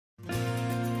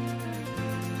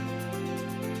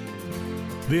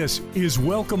This is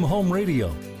Welcome Home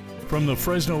Radio from the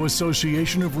Fresno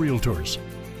Association of Realtors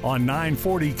on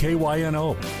 940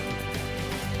 KYNO.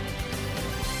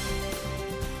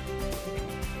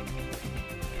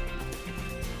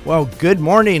 Well, good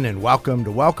morning and welcome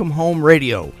to Welcome Home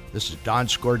Radio. This is Don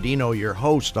Scordino, your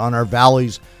host on our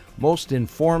Valley's most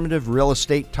informative real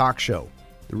estate talk show.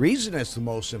 The reason it's the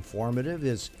most informative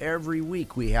is every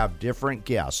week we have different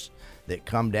guests that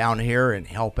come down here and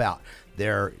help out.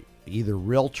 They're either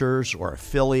realtors or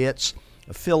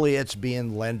affiliates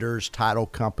being lenders, title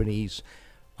companies,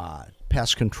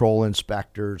 pest control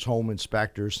inspectors, home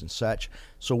inspectors, and such.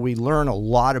 So we learn a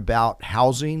lot about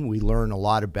housing. We learn a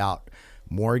lot about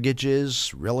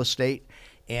mortgages, real estate.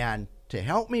 And to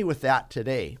help me with that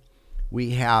today, we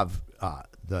have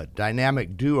the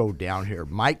dynamic duo down here,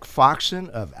 Mike Foxen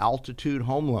of Altitude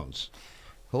Home Loans.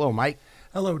 Hello, Mike.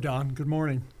 Hello, Don. Good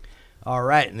morning. All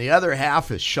right, and the other half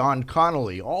is Sean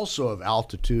Connolly, also of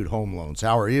Altitude Home Loans.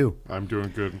 How are you? I'm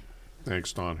doing good.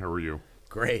 Thanks, Don. How are you?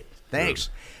 Great. Thanks.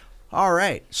 Good. All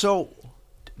right. So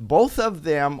both of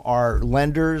them are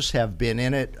lenders, have been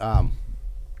in it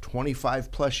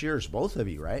 25 plus years, both of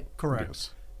you, right? Correct. Yes.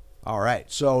 All right.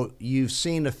 So you've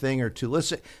seen a thing or two.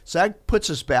 Listen, so that puts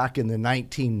us back in the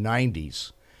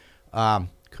 1990s.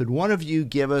 Could one of you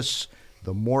give us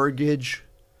the mortgage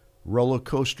roller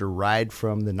coaster ride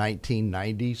from the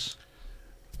 1990s?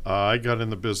 I got in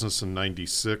the business in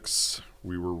 96.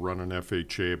 We were running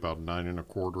FHA about 9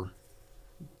 1/4.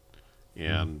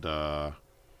 And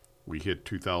we hit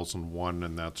 2001,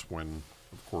 and that's when,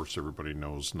 of course, everybody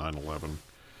knows 9/11.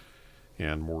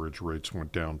 And mortgage rates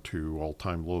went down to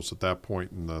all-time lows at that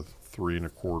point in the 3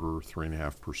 1/4,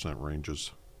 3.5%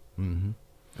 ranges. Mm-hmm.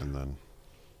 And then,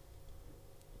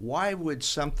 why would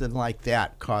something like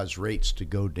that cause rates to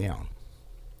go down?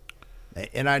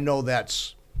 And I know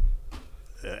that's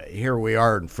here we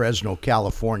are in Fresno,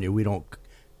 California. We don't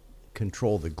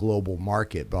control the global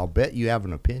market, but I'll bet you have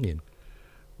an opinion.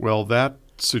 well, that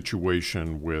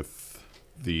situation with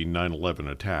the 9/11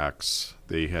 attacks,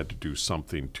 they had to do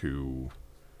something to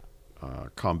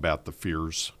combat the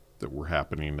fears that were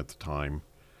happening at the time.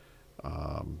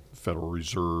 Federal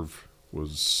Reserve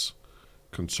was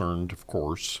concerned, of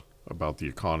course, about the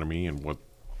economy and what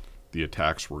the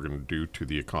attacks were going to do to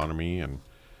the economy, and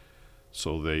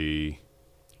so they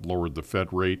lowered the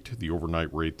Fed rate, the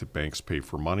overnight rate that banks pay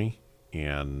for money,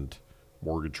 and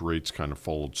mortgage rates kind of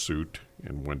followed suit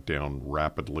and went down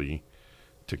rapidly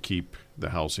to keep the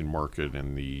housing market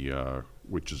and the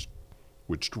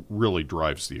which really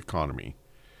drives the economy,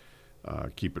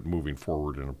 keep it moving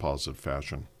forward in a positive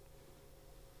fashion.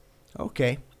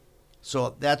 Okay.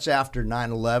 So that's after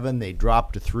 9/11. They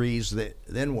dropped to threes.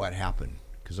 Then what happened?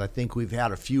 Because I think we've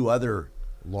had a few other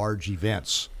large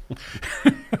events.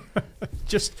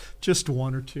 Just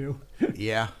one or two.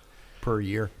 Yeah, per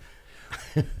year.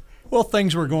 Well,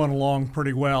 things were going along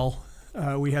pretty well.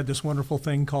 We had this wonderful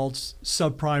thing called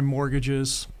subprime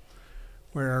mortgages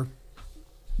where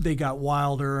they got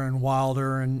wilder and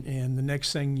wilder, and the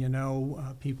next thing you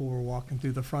know, people were walking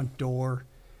through the front door.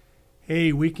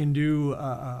 Hey, we can do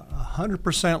a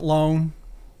 100% loan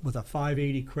with a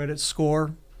 580 credit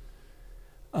score,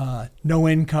 no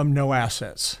income, no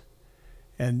assets.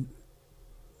 And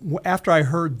after I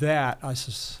heard that,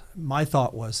 my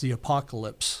thought was the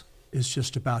apocalypse is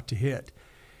just about to hit.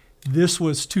 This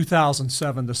was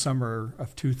 2007, the summer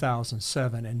of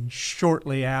 2007, and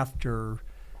shortly after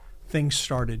things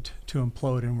started to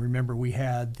implode. And remember, we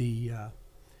had the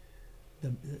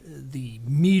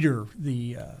meter,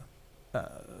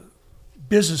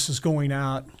 businesses going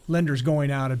out, lenders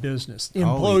going out of business. The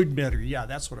implodometer, yeah,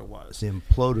 that's what it was. The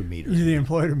implodometer. The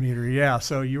implodometer, yeah.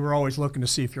 So you were always looking to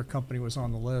see if your company was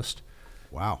on the list.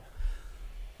 Wow.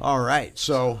 All right.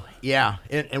 So, yeah,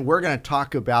 and we're going to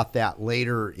talk about that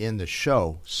later in the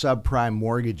show, subprime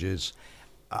mortgages.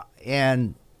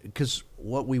 And because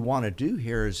what we want to do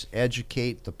here is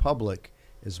educate the public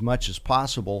as much as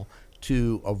possible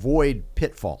to avoid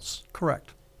pitfalls.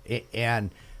 Correct.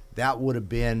 And that would have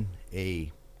been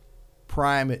a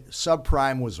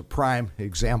subprime was a prime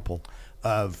example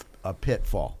of a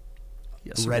pitfall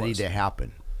ready to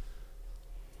happen.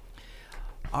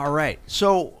 All right.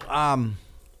 So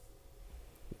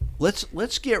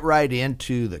let's get right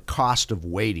into the cost of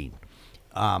waiting.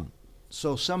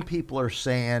 So some people are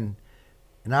saying,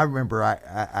 and I remember I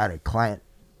had a client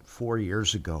 4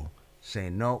 years ago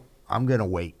saying, no, I'm going to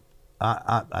wait.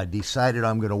 I decided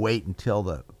I'm going to wait until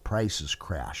the prices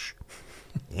crash,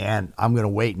 and I'm going to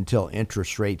wait until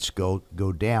interest rates go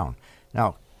down.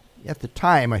 Now, at the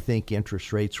time, I think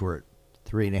interest rates were at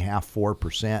 3.5%,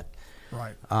 4%.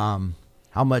 Right.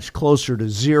 How much closer to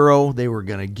zero they were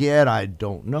going to get, I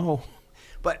don't know.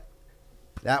 But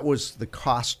that was the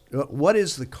cost. What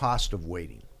is the cost of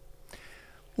waiting?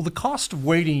 Well, the cost of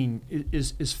waiting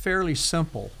is fairly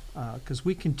simple because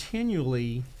we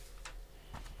continually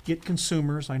get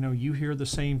consumers. I know you hear the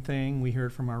same thing. We hear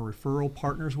it from our referral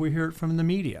partners. We hear it from the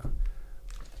media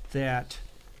that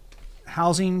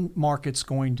housing market's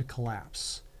going to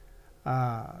collapse,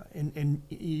 and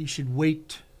you should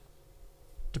wait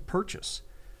to purchase.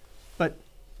 But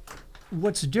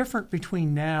what's different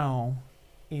between now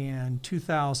and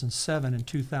 2007 and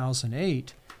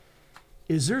 2008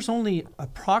 is there's only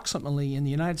approximately in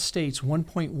the United States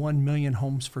 1.1 million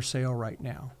homes for sale right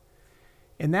now.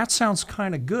 And that sounds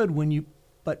kind of good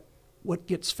but what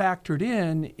gets factored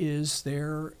in is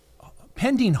their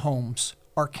pending homes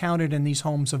are counted in these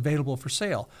homes available for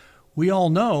sale. We all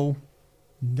know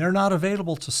they're not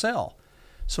available to sell.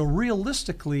 So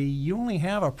realistically, you only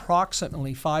have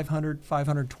approximately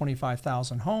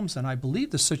 525,000 homes, and I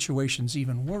believe the situation's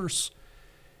even worse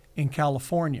in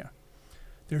California.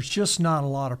 There's just not a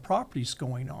lot of properties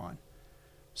going on.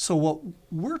 So what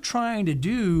we're trying to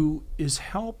do is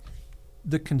help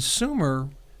the consumer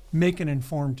make an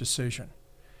informed decision.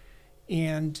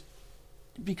 And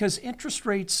because interest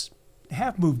rates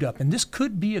have moved up, and this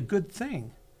could be a good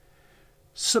thing.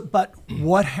 So, but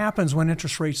what happens when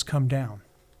interest rates come down?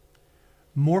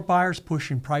 More buyers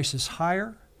pushing prices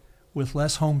higher with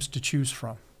less homes to choose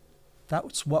from.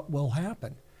 That's what will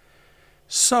happen.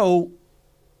 So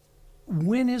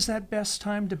when is that best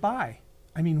time to buy?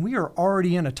 I mean, we are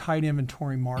already in a tight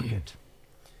inventory market.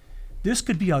 This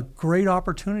could be a great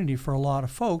opportunity for a lot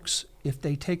of folks if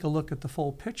they take a look at the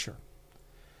full picture.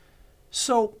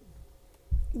 So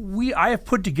I have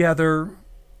put together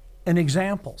a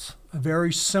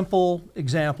very simple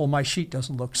example. My sheet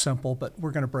doesn't look simple, but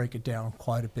we're going to break it down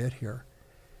quite a bit here.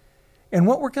 And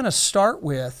what we're going to start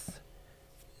with,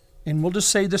 and we'll just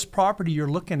say this property you're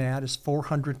looking at is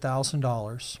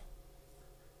 $400,000,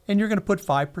 and you're going to put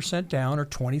 5% down or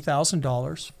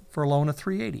 $20,000 for a loan of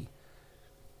 $380,000.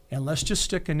 And let's just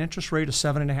stick an interest rate of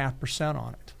 7.5%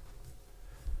 on it.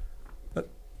 But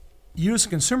you as a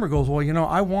consumer goes, well,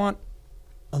 I want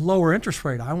a lower interest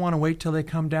rate. I want to wait till they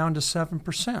come down to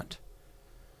 7%.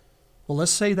 Well,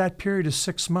 let's say that period is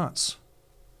 6 months.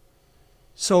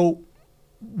 So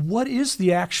what is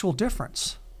the actual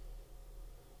difference?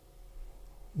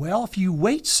 Well, if you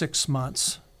wait 6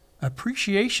 months,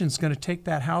 appreciation is going to take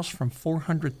that house from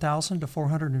 $400,000 to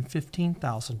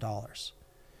 $415,000.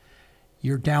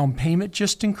 Your down payment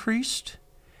just increased,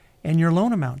 and your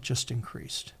loan amount just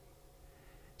increased.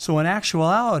 So in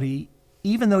actuality,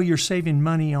 even though you're saving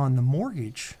money on the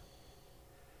mortgage,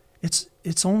 it's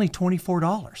only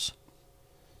 $24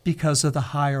 because of the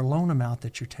higher loan amount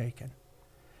that you're taking.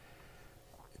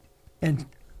 And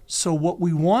so what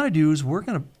we want to do is we're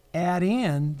going to add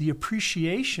in the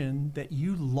appreciation that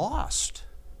you lost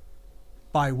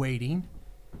by waiting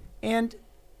and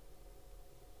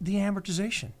the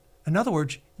amortization. In other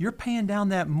words, you're paying down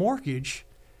that mortgage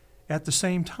at the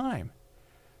same time.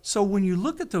 So when you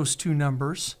look at those two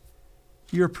numbers,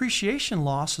 your appreciation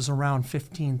loss is around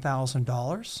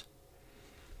 $15,000,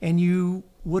 and you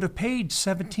would have paid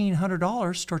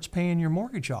 $1,700 towards paying your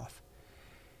mortgage off.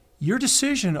 Your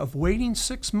decision of waiting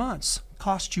 6 months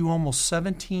cost you almost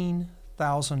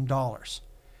 $17,000.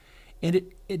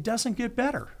 And it doesn't get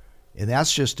better. And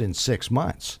that's just in 6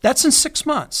 months. That's in 6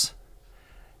 months.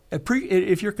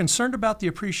 If you're concerned about the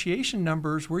appreciation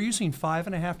numbers, we're using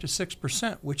 5.5% to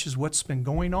 6%, which is what's been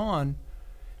going on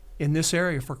in this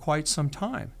area for quite some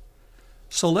time.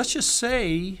 So let's just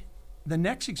say the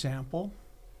next example,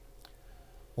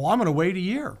 well, I'm going to wait a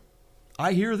year.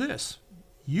 I hear this.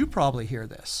 You probably hear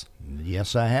this.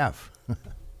 Yes, I have.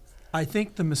 I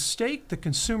think the mistake the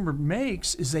consumer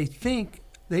makes is they think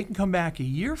they can come back a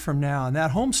year from now and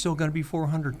that home's still going to be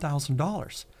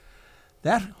 $400,000.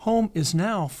 That home is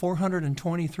now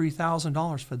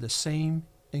 $423,000 for the same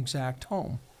exact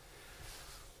home,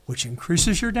 which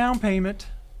increases your down payment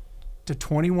to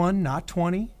 21, not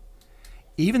 20.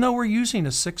 Even though we're using a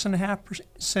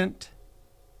 6.5%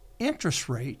 interest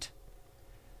rate,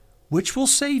 which will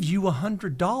save you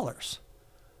 $100.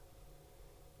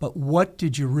 But what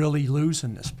did you really lose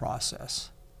in this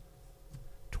process?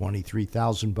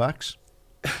 $23,000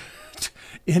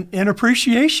 in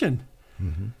appreciation.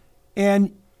 Mm-hmm.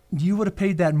 And you would have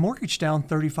paid that mortgage down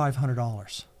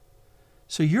 $3,500.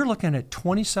 So you're looking at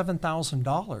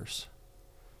 $27,000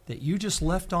 that you just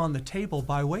left on the table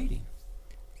by waiting.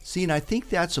 See, and I think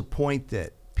that's a point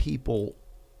that people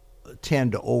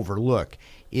tend to overlook,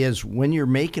 is when you're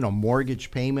making a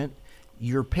mortgage payment,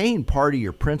 you're paying part of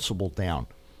your principal down.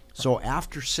 So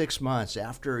after 6 months,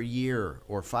 after a year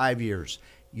or 5 years,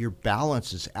 your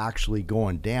balance is actually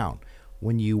going down.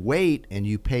 When you wait and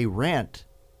you pay rent,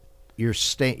 you're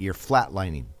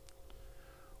flatlining.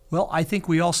 Well, I think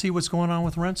we all see what's going on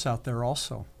with rents out there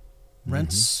also.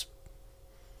 Rents,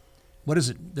 what is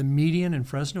it? The median in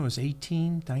Fresno is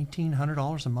 $1,800,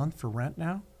 $1,900 a month for rent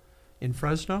now in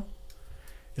Fresno.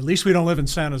 At least we don't live in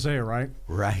San Jose, right?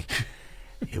 Right.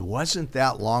 It wasn't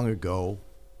that long ago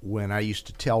when I used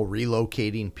to tell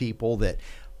relocating people that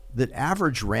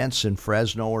average rents in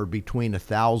Fresno are between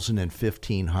 $1,000 and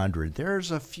 $1,500.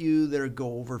 There's a few that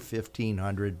go over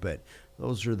 $1,500, but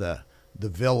those are the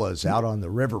villas out on the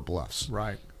river bluffs.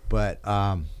 Right. But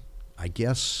I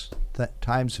guess that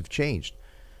times have changed,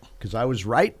 because I was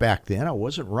right back then. I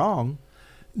wasn't wrong.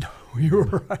 No, you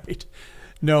were right.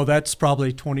 No, that's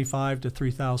probably $2,500 to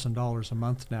 $3,000 a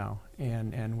month now,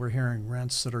 and we're hearing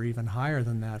rents that are even higher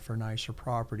than that for nicer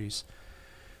properties.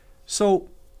 So,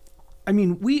 I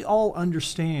mean, we all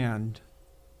understand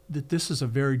that this is a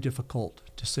very difficult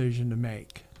decision to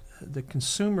make. The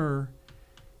consumer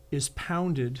is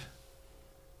pounded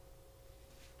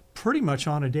pretty much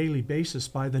on a daily basis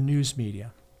by the news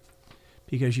media,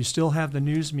 because you still have the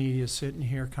news media sitting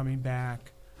here coming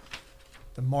back.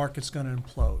 The market's going to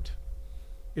implode.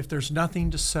 If there's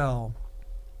nothing to sell,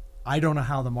 I don't know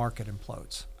how the market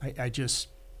implodes. I just,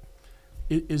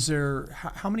 is there,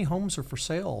 how many homes are for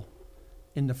sale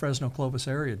in the Fresno-Clovis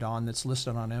area, Don, that's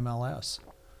listed on MLS?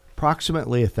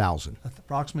 Approximately 1,000.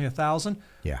 Approximately 1,000?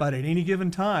 Yeah. But at any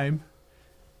given time,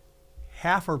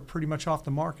 half are pretty much off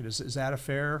the market. Is that a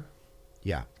fair?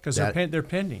 Yeah. Because they're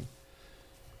pending.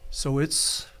 So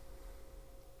it's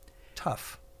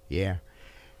tough. Yeah.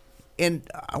 And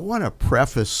I want to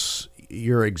preface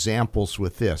your examples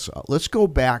with this. Let's go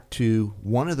back to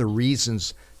one of the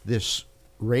reasons this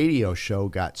radio show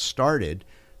got started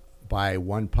by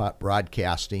One Putt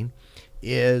Broadcasting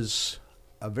is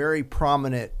a very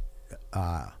prominent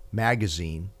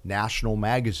magazine, national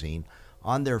magazine.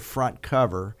 On their front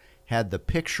cover had the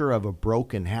picture of a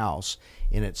broken house,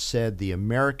 and it said, "The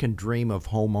American dream of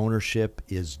home ownership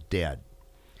is dead."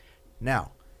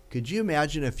 Now, could you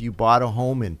imagine if you bought a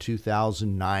home in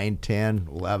 2009, 10,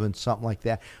 11, something like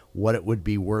that, what it would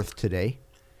be worth today?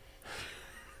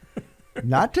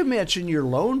 Not to mention your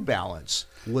loan balance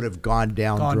would have gone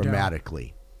down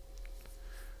dramatically.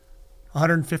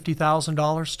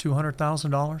 $150,000,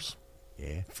 $200,000?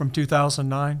 Yeah. From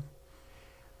 2009?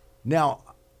 Now,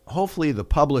 hopefully the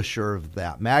publisher of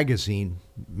that magazine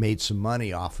made some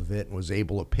money off of it and was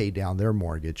able to pay down their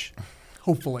mortgage.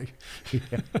 Hopefully.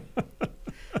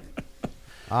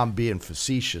 I'm being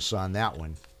facetious on that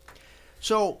one.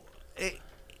 So,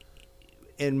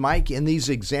 and Mike, in these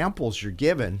examples you're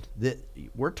given, that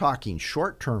we're talking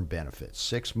short-term benefits,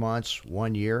 6 months,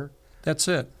 1 year. That's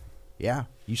it. Yeah.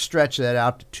 You stretch that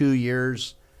out to 2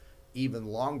 years, even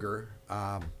longer,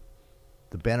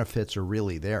 the benefits are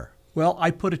really there. Well,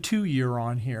 I put a 2-year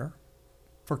on here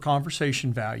for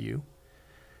conversation value.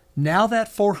 Now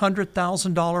that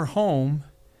 $400,000 home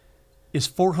is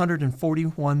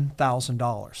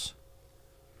 $441,000.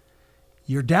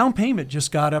 Your down payment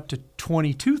just got up to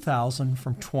 $22,000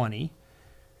 from $20,000.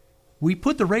 We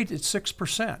put the rate at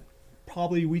 6%.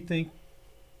 Probably we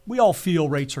all feel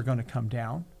rates are going to come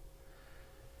down.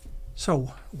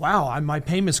 So, wow, my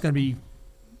payment's going to be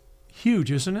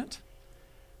huge, isn't it?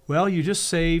 Well, you just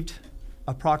saved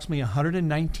approximately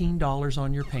 $119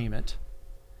 on your payment,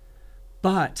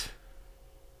 but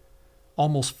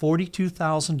almost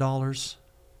 $42,000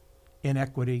 in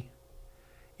equity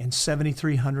and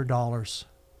 $7,300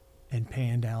 in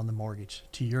paying down the mortgage.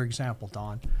 To your example,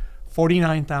 Don,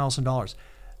 $49,000.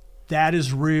 That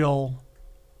is real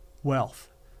wealth.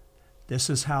 This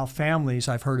is how families,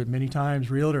 I've heard it many times,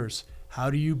 realtors, how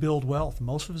do you build wealth?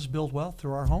 Most of us build wealth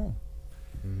through our home.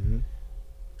 Mm-hmm.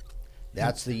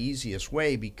 That's the easiest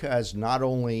way, because not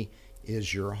only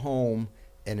is your home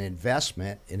an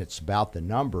investment and it's about the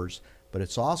numbers, but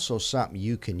it's also something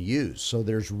you can use. So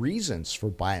there's reasons for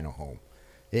buying a home.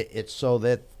 It's so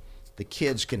that the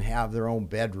kids can have their own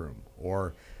bedroom,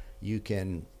 or you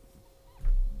can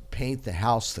paint the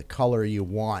house the color you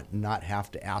want and not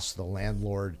have to ask the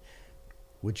landlord,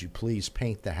 would you please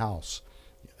paint the house?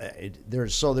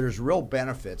 There's real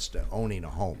benefits to owning a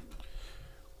home.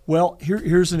 Well,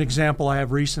 here's an example I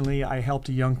have recently. I helped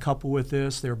a young couple with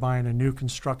this. They're buying a new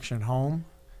construction home.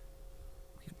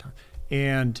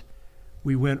 And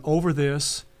we went over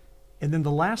this. And then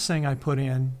the last thing I put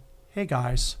in, hey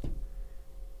guys,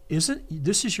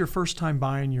 this is your first time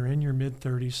buying, you're in your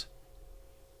mid-30s.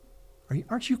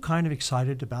 Aren't you kind of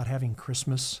excited about having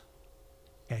Christmas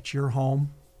at your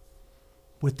home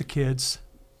with the kids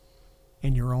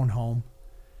in your own home.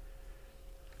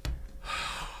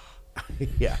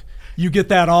 Yeah. You get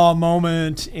that awe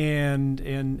moment, and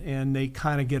they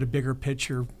kind of get a bigger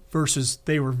picture versus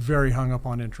they were very hung up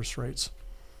on interest rates.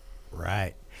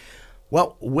 Right.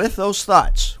 Well, with those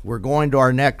thoughts, we're going to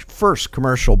our first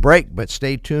commercial break, but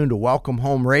stay tuned to Welcome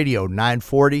Home Radio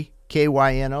 940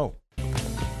 KYNO.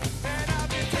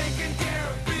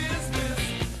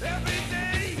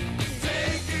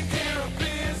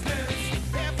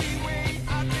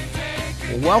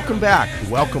 Welcome back to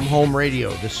Welcome Home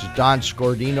Radio. This is Don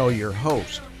Scordino, your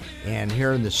host. And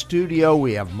here in the studio,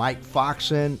 we have Mike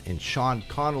Foxen and Sean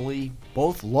Connolly,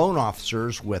 both loan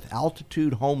officers with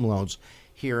Altitude Home Loans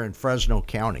here in Fresno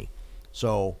County.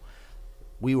 So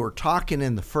we were talking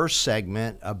in the first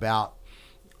segment about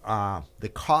the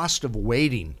cost of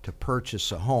waiting to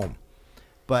purchase a home.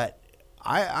 But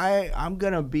I'm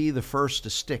going to be the first to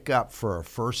stick up for a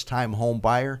first-time home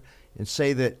buyer and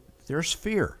say that there's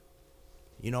fear.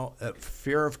 You know,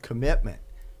 fear of commitment,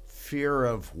 fear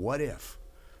of what if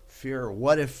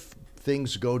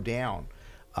things go down.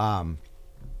 And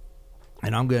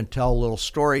I'm going to tell a little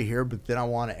story here, but then I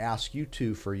want to ask you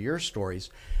two for your stories.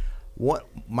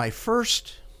 My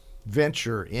first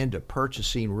venture into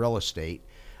purchasing real estate,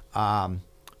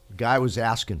 guy was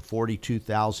asking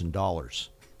 $42,000.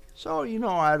 So, you know,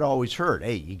 I'd always heard,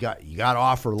 hey, you got to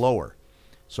offer lower.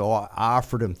 So I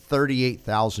offered him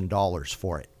 $38,000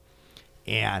 for it.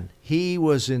 And he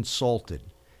was insulted.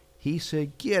 He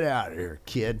said, "Get out of here,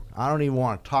 kid. I don't even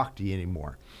want to talk to you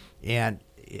anymore." And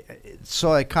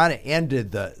so I kind of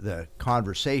ended the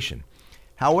conversation.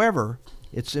 However,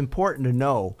 it's important to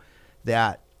know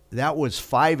that that was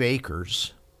 5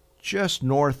 acres just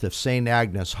north of St.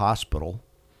 Agnes Hospital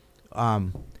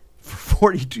for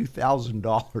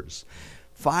 $42,000.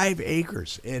 5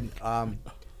 acres. And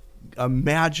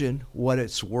imagine what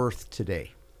it's worth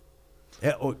today.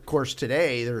 Of course,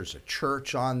 today there's a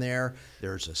church on there.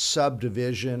 There's a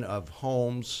subdivision of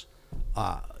homes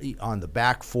on the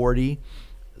back 40.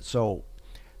 So,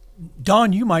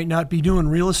 Don, you might not be doing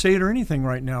real estate or anything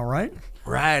right now, right?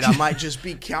 Right. I might just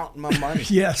be counting my money.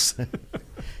 Yes.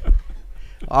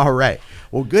 All right.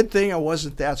 Well, good thing I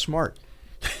wasn't that smart.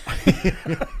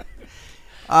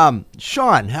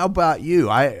 Sean, how about you?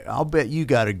 I'll bet you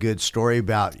got a good story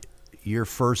about your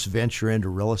first venture into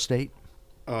real estate.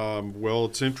 Well,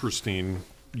 it's interesting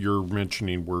you're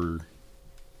mentioning where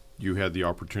you had the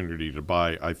opportunity to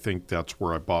buy. I think that's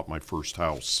where I bought my first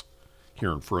house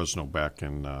here in Fresno back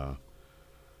in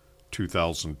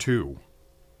 2002.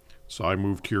 So I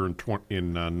moved here in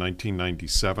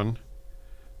 1997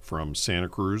 from Santa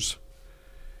Cruz,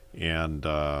 and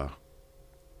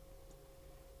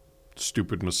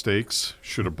stupid mistakes.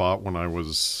 Should have bought when I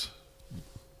was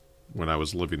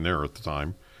living there at the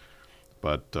time,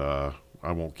 but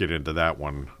I won't get into that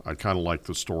one. I kind of like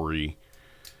the story.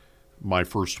 My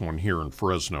first one here in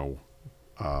Fresno,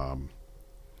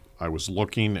 I was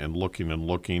looking and looking and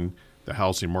looking. The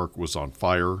housing market was on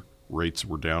fire. Rates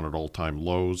were down at all-time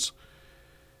lows.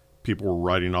 People were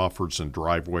writing offers in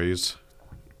driveways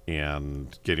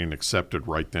and getting accepted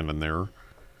right then and there.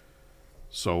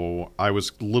 So I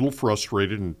was a little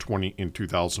frustrated in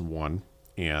 2001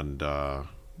 and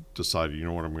decided, you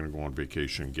know what, I'm going to go on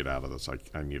vacation and get out of this. I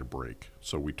need a break.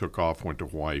 So we took off, went to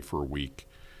Hawaii for a week,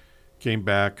 came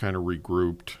back, kind of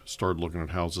regrouped, started looking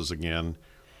at houses again.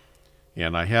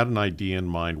 And I had an idea in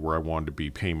mind where I wanted to be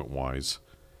payment-wise.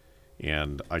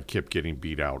 And I kept getting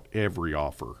beat out. Every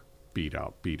offer, beat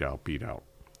out.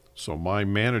 So my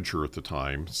manager at the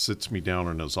time sits me down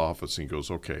in his office and he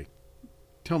goes, okay,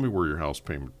 tell me where your house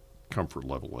payment comfort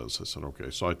level is. I said,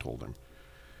 okay. So I told him.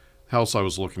 The house I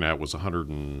was looking at was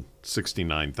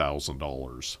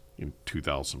 $169,000 in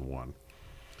 2001.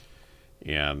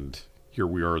 And here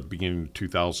we are at the beginning of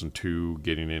 2002,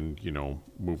 getting in,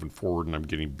 moving forward, and I'm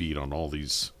getting beat on all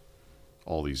these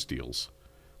deals.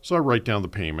 So I write down the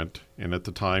payment, and at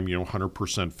the time,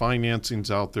 100% financing's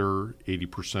out there,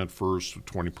 80% first,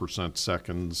 20%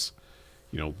 seconds,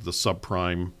 the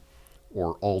subprime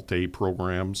or Alt-A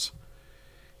programs.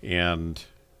 And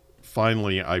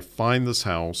finally, I find this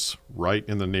house right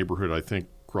in the neighborhood, I think,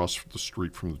 across the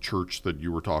street from the church that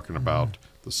you were talking about,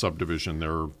 the subdivision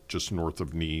there just north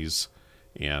of Nees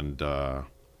and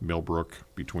Millbrook,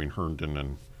 between Herndon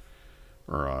and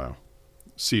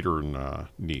Cedar and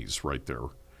Nees, right there.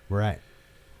 Right.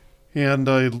 And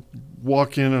I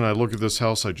walk in and I look at this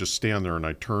house. I just stand there and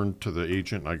I turn to the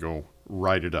agent and I go,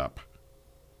 write it up.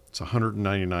 It's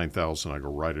 $199,000. I go,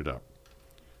 write it up.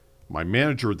 My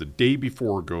manager the day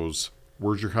before goes,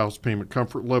 where's your house payment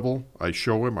comfort level? I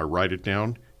show him. I write it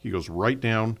down. He goes, write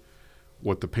down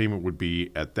what the payment would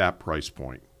be at that price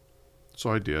point.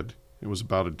 So I did. It was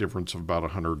about a difference of about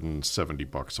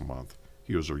 $170 a month.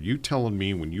 He goes, are you telling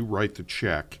me when you write the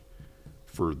check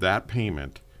for that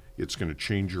payment, it's going to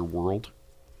change your world?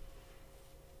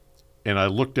 And I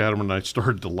looked at him and I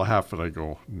started to laugh and I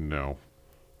go, no.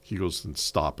 He goes, then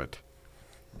stop it.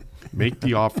 Make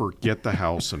the offer, get the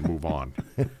house, and move on.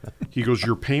 He goes,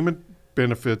 your payment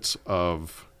benefits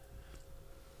of,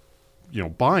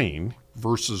 buying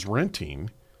versus renting,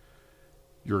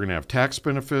 you're going to have tax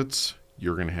benefits.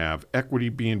 You're going to have equity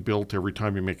being built every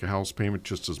time you make a house payment,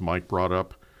 just as Mike brought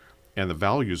up. And the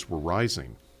values were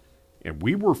rising. And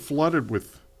we were flooded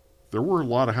with, there were a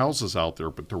lot of houses out there,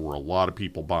 but there were a lot of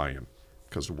people buying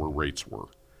because of where rates were.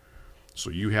 So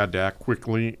you had to act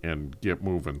quickly and get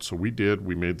moving. So we did.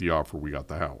 We made the offer. We got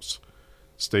the house.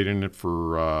 Stayed in it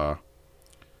for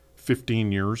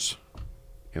 15 years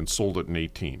and sold it in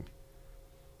 18.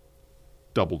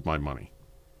 Doubled my money.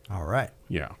 All right.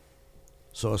 Yeah.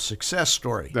 So a success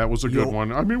story. That was a good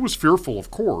one. I mean, it was fearful,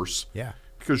 of course. Yeah.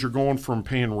 Because you're going from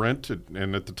paying rent,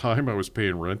 and at the time I was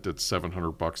paying rent at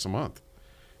 $700 a month.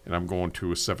 And I'm going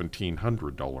to a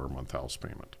 $1,700 a month house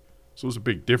payment. So it was a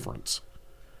big difference.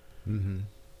 Mm-hmm.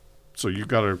 So you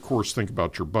got to, of course, think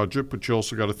about your budget, but you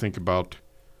also got to think about,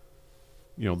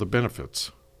 the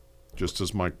benefits, just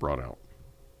as Mike brought out.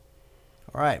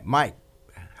 All right, Mike,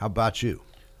 how about you?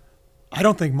 I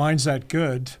don't think mine's that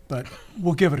good, but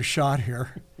we'll give it a shot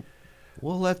here.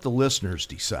 We'll let the listeners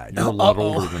decide. You're a lot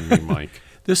older than me, Mike.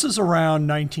 This is around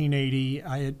 1980.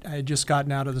 I had just gotten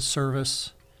out of the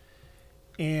service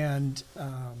and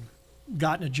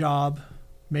gotten a job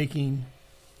making,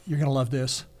 you're going to love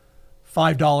this,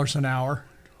 $5 an hour.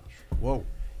 Whoa.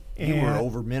 You were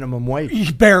over minimum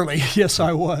wage. Barely. Yes,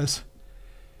 I was.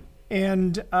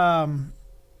 And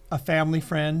a family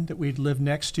friend that we'd lived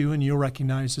next to, and you'll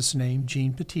recognize his name,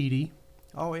 Gene Petiti.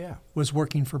 Oh, yeah. Was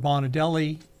working for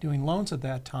Bonadelli doing loans at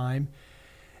that time.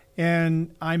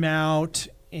 And I'm out,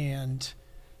 and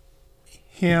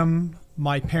him,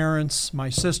 my parents, my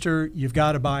sister, you've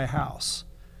got to buy a house.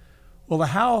 Well, the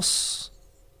house,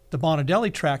 the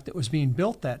Bonadelli tract that was being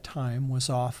built that time was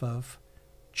off of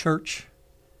Church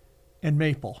and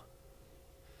Maple,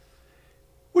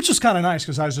 which is kind of nice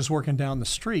because I was just working down the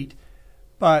street.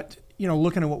 But,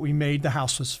 looking at what we made, the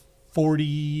house was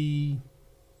 $40,000,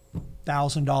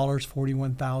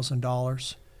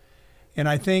 $41,000. And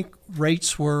I think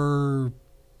rates were,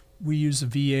 we use a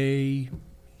VA,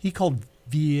 he called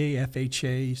VA,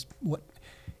 FHA,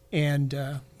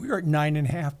 and we were at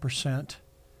 9.5%.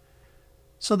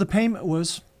 So the payment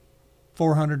was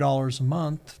 $400 a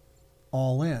month,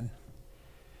 all in.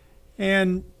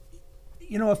 And,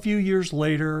 a few years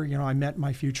later, I met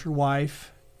my future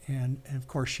wife. And of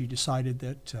course, she decided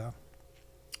that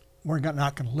we're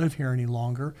not going to live here any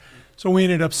longer. So we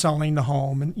ended up selling the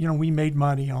home, and, we made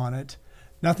money on it.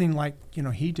 Nothing like,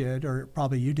 he did, or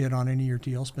probably you did on any of your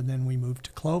deals, but then we moved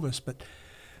to Clovis. But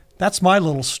that's my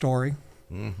little story.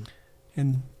 Mm-hmm.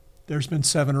 And there's been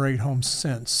 7 or 8 homes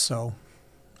since. So,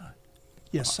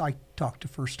 yes, I talk to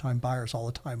first-time buyers all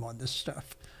the time on this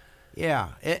stuff. Yeah.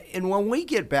 And when we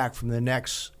get back from the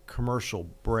next commercial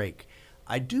break,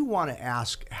 I do want to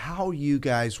ask how you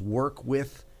guys work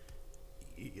with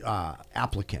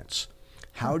applicants.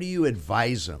 How do you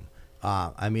advise them?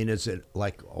 Is it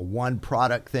like a one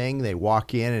product thing? They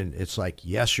walk in and it's like,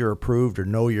 yes, you're approved, or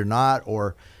no, you're not?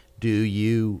 Or do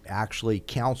you actually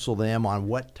counsel them on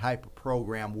what type of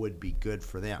program would be good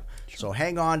for them? Sure. So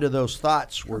hang on to those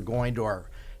thoughts. We're going to our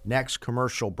next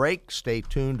commercial break. Stay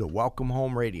tuned to Welcome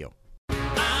Home Radio.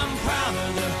 I'm proud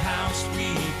of the house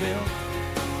we built.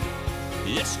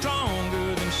 It's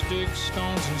stronger than sticks,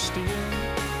 stones, and steel.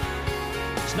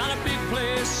 It's not a big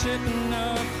place sitting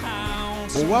up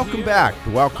house. Well, welcome back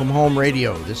to Welcome Home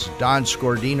Radio. This is Don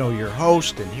Scordino, your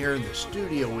host, and here in the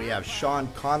studio we have Sean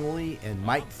Connolly and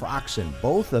Mike Foxen,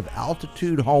 both of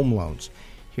Altitude Home Loans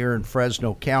here in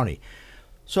Fresno County.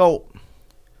 So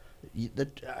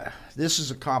this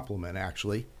is a compliment,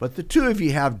 actually, but the two of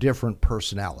you have different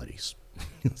personalities.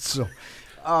 So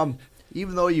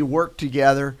even though you work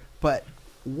together, but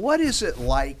what is it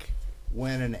like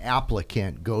when an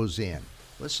applicant goes in?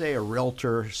 Let's say a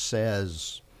realtor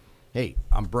says, hey,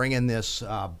 I'm bringing this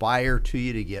buyer to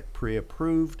you to get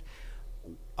pre-approved.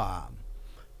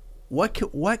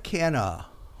 What can a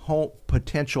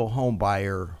potential home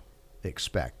buyer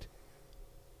expect?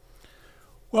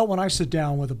 Well, when I sit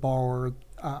down with a borrower,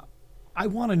 I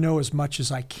want to know as much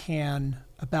as I can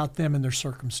about them and their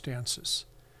circumstances.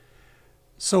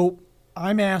 So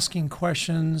I'm asking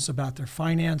questions about their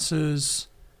finances,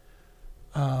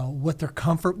 what their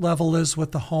comfort level is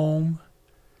with the home.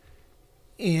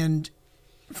 And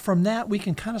from that, we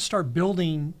can kind of start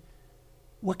building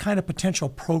what kind of potential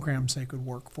programs they could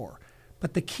work for.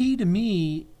 But the key to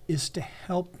me is to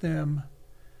help them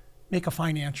make a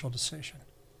financial decision,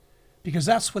 because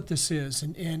that's what this is.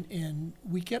 And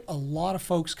we get a lot of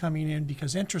folks coming in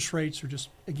because interest rates are just,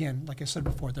 again, like I said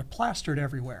before, they're plastered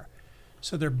everywhere.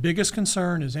 So their biggest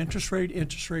concern is interest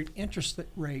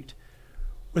rate,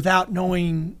 without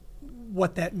knowing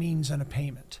what that means in a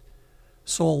payment.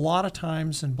 So a lot of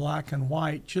times in black and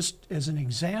white, just as an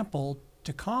example,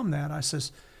 to calm that,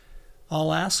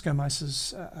 I'll ask them,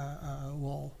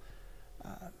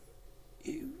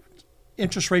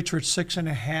 interest rates are at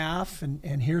 6.5,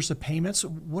 and here's the payments.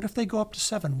 What if they go up to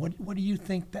 7? What do you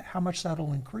think how much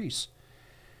that'll increase?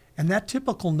 And that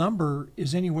typical number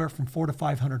is anywhere from $400 to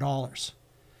 $500.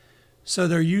 So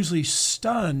they're usually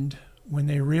stunned when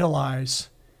they realize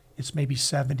it's maybe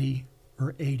 $70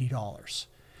 or $80.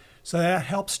 So that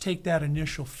helps take that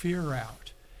initial fear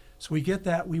out. So we get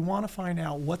that. We want to find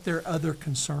out what their other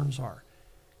concerns are,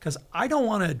 because I don't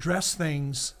want to address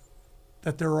things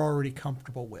that they're already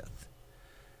comfortable with.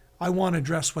 I want to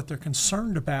address what they're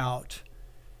concerned about,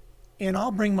 and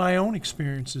I'll bring my own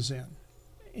experiences in.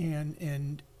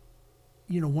 And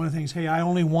one of the things, hey, I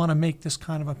only want to make this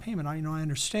kind of a payment. I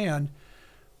understand.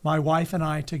 My wife and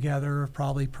I together have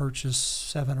probably purchased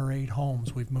 7 or 8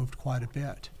 homes. We've moved quite a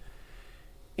bit.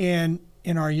 And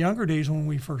in our younger days when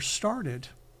we first started,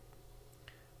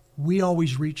 we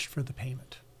always reached for the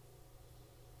payment,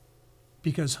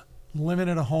 because living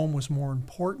in a home was more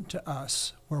important to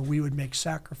us, where we would make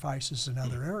sacrifices in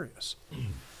other areas.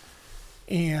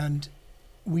 And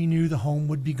we knew the home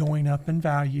would be going up in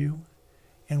value,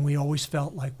 and we always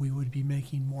felt like we would be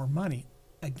making more money.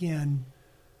 Again,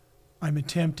 I'm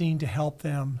attempting to help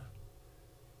them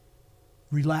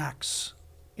relax,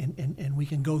 and we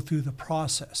can go through the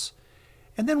process.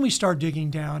 And then we start digging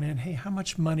down in, hey, how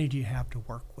much money do you have to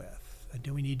work with?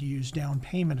 Do we need to use down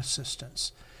payment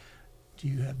assistance?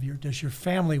 Does your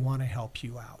family want to help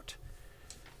you out?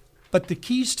 But the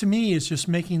keys to me is just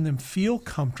making them feel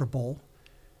comfortable,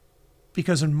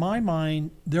 because in my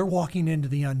mind, they're walking into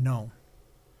the unknown.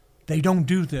 They don't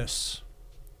do this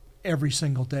every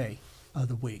single day of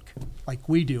the week like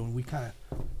we do, and we kind of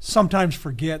sometimes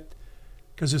forget,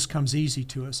 because this comes easy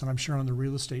to us, and I'm sure on the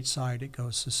real estate side it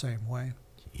goes the same way.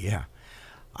 Yeah.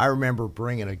 I remember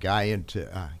bringing a guy in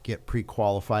to get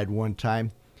pre-qualified one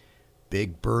time.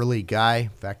 Big, burly guy. In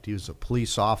fact, he was a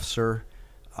police officer.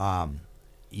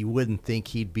 You wouldn't think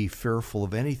he'd be fearful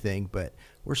of anything, but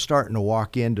we're starting to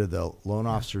walk into the loan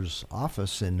officer's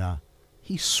office, and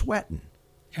he's sweating.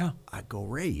 Yeah. I go,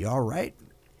 Ray, you all right?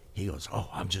 He goes, oh,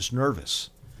 I'm just nervous.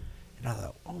 And I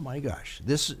thought, oh my gosh,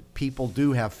 people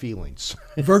do have feelings.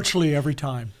 Virtually every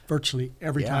time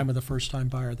Yeah. of the first-time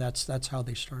buyer, that's how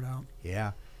they start out.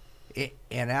 Yeah.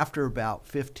 And after about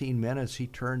 15 minutes, he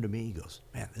turned to me. He goes,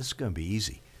 man, this is going to be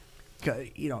easy.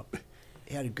 He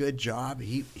had a good job.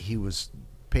 He was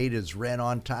paid his rent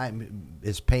on time,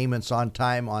 his payments on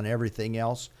time, on everything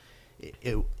else.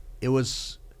 It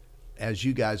was, as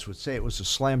you guys would say, it was a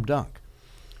slam dunk.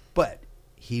 But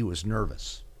he was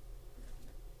nervous.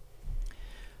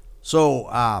 So,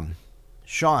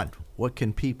 Sean, what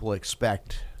can people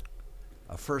expect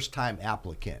a first-time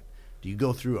applicant? Do you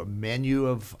go through a menu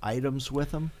of items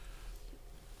with them?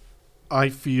 I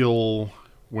feel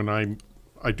when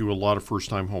I do a lot of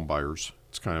first-time home buyers,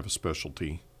 it's kind of a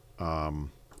specialty.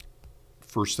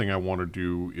 First thing I want to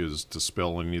do is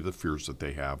dispel any of the fears that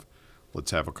they have.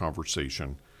 Let's have a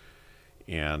conversation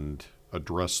and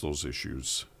address those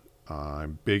issues.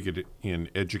 I'm big in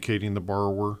educating the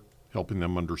borrower, helping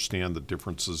them understand the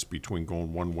differences between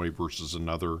going one way versus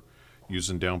another,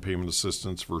 using down payment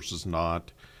assistance versus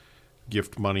not.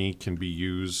 Gift money can be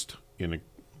used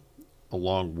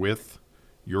along with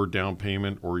your down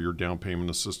payment or your down payment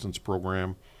assistance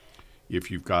program if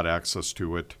you've got access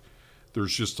to it.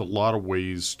 There's just a lot of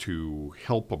ways to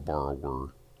help a borrower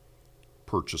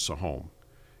purchase a home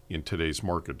in today's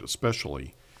market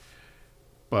especially.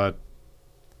 But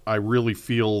I really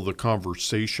feel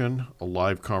a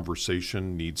live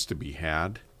conversation needs to be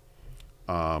had.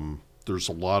 There's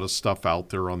a lot of stuff out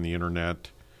there on the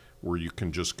internet where you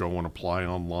can just go and apply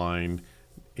online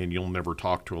and you'll never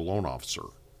talk to a loan officer.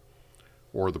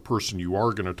 Or the person you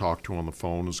are going to talk to on the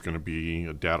phone is going to be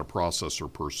a data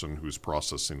processor person who's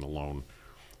processing the loan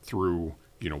through,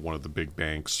 one of the big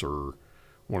banks or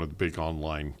one of the big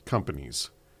online companies.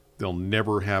 They'll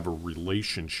never have a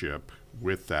relationship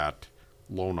with that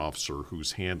loan officer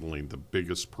who's handling the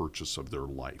biggest purchase of their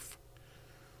life.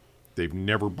 They've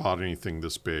never bought anything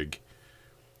this big.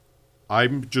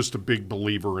 I'm just a big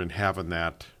believer in having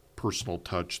that personal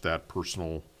touch, that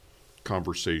personal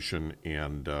conversation,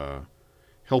 and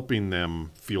helping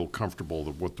them feel comfortable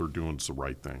that what they're doing is the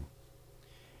right thing.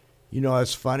 You know,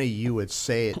 it's funny you would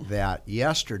say it that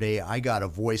yesterday I got a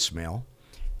voicemail,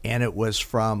 and it was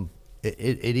from,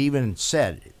 it even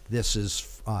said, this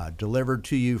is delivered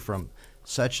to you from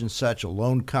such and such a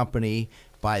loan company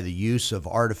by the use of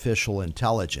artificial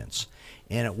intelligence.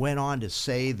 And it went on to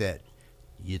say that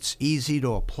it's easy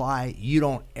to apply. You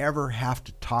don't ever have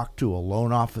to talk to a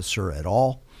loan officer at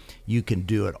all. You can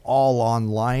do it all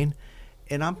online.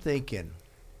 And I'm thinking,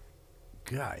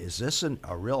 God, is this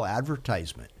a real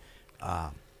advertisement?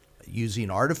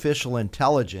 Using artificial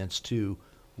intelligence to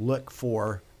look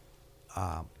for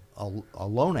a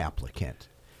loan applicant.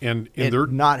 And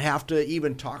not have to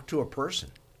even talk to a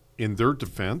person. In their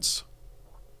defense,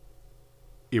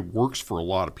 it works for a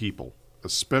lot of people,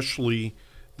 especially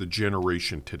the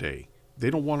generation today. They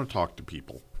don't want to talk to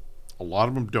people. A lot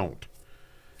of them don't.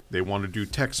 They want to do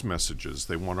text messages.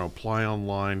 They want to apply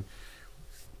online.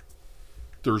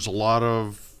 There's a lot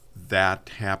of that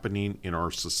happening in our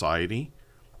society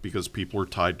because people are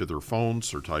tied to their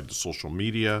phones, they're tied to social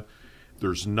media.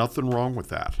 There's nothing wrong with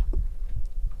that.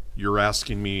 You're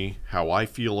asking me how I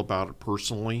feel about it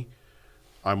personally.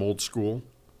 I'm old school.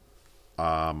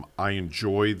 I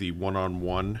enjoy the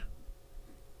one-on-one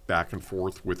back and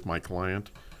forth with my client.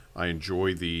 I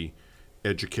enjoy the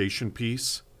education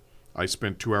piece. I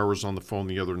spent 2 hours on the phone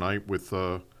the other night with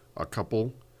a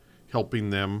couple, helping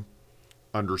them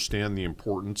understand the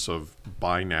importance of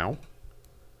buy now,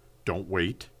 don't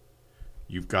wait.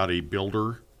 You've got a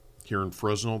builder here in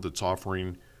Fresno that's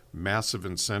offering massive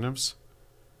incentives.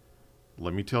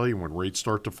 Let me tell you, when rates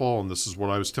start to fall, and this is what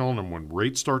I was telling them, when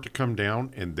rates start to come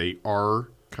down, and they are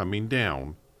coming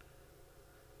down,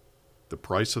 the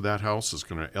price of that house is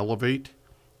going to elevate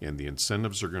and the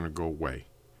incentives are going to go away.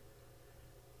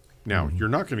 Now, you're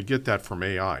not going to get that from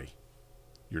AI.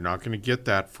 You're not going to get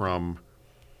that from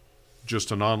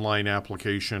just an online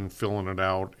application, filling it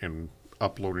out, and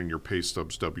uploading your pay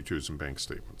stubs, W-2s, and bank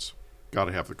statements. Got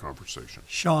to have the conversation.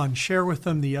 Sean, share with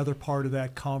them the other part of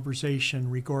that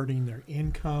conversation regarding their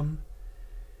income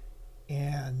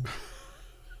and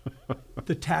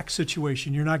the tax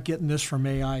situation. You're not getting this from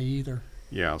AI either.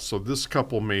 Yeah, so this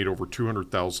couple made over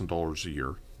 $200,000 a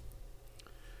year.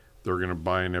 They're going to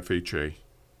buy an FHA,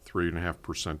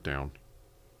 3.5% down.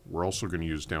 We're also going to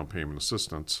use down payment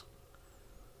assistance.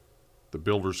 The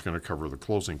builder's going to cover the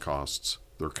closing costs.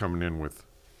 They're coming in with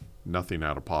nothing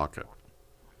out of pocket.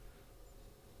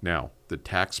 Now, the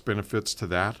tax benefits to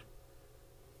that,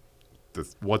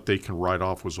 what they can write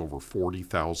off was over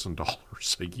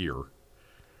 $40,000 a year.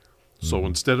 So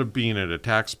instead of being at a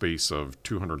tax base of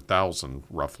 $200,000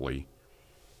 roughly,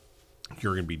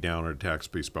 you're going to be down at a tax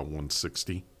base about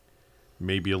 $160,000,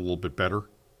 maybe a little bit better.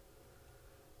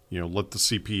 You know, let the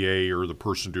CPA or the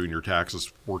person doing your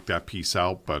taxes work that piece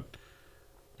out, but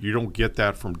you don't get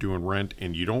that from doing rent,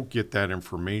 and you don't get that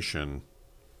information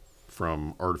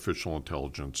from artificial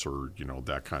intelligence or, you know,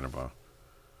 that kind of a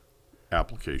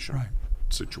application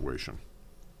situation.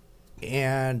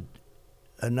 And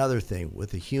another thing,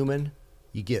 with a human,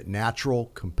 you get natural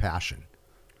compassion.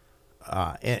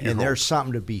 And there's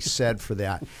something to be said for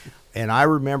that. And I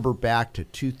remember back to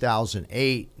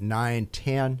 2008, 9,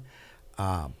 10,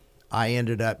 I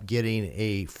ended up getting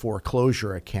a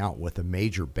foreclosure account with a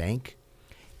major bank.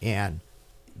 And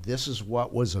this is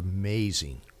what was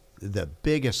amazing. The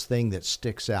biggest thing that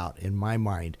sticks out in my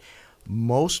mind,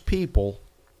 most people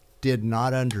did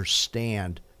not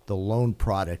understand the loan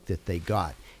product that they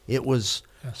got. It was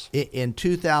in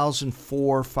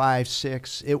 2004, 5,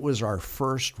 6, it was our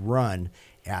first run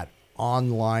at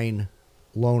online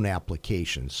loan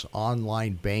applications,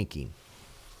 online banking.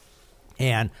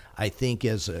 And I think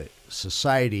as a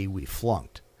society, we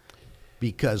flunked.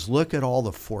 Because look at all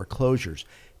the foreclosures.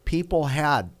 People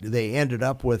they ended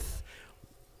up with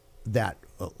that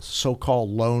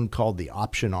so-called loan called the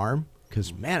option arm,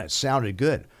 because, man, it sounded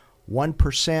good.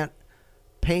 1%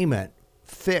 payment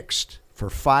fixed for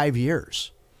 5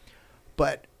 years.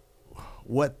 But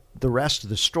what the rest of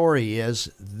the story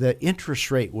is, the interest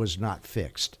rate was not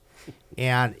fixed.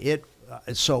 And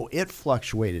so it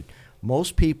fluctuated.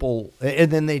 Most people, and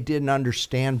then they didn't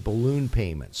understand balloon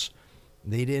payments.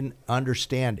 They didn't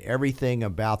understand everything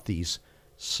about these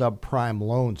subprime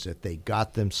loans that they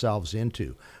got themselves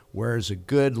into. Whereas a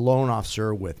good loan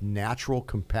officer with natural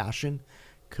compassion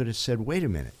could have said, wait a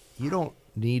minute, you don't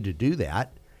need to do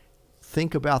that.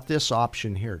 Think about this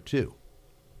option here too.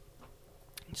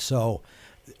 So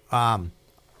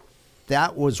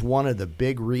that was one of the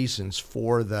big reasons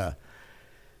for the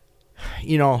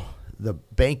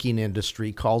banking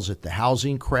industry calls it the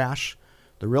housing crash.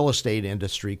 The real estate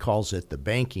industry calls it the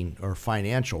banking or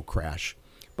financial crash.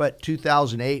 But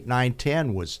 2008, 9,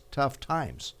 10 was tough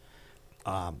times.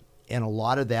 And a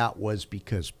lot of that was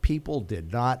because people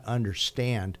did not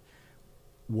understand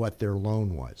what their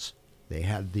loan was. They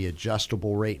had the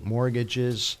adjustable rate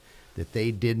mortgages that they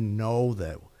didn't know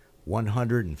the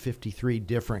 153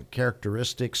 different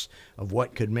characteristics of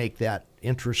what could make that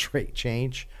interest rate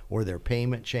change or their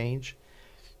payment change.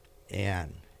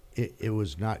 And it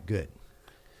was not good.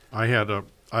 I had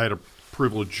a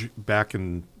privilege back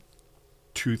in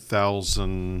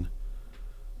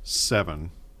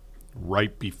 2007,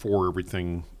 right before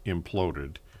everything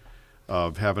imploded,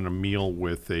 of having a meal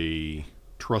with a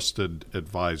trusted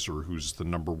advisor who's the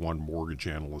 #1 mortgage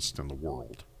analyst in the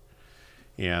world.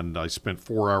 And I spent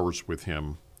 4 hours with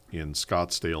him in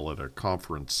Scottsdale at a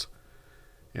conference,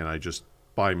 and I just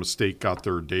by mistake got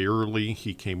there a day early.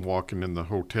 He came walking in the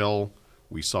hotel.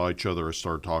 We saw each other. I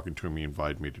started talking to him. He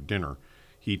invited me to dinner.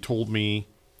 He told me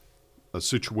a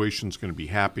situation's going to be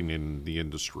happening in the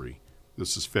industry.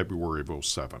 This is February of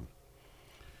 2007.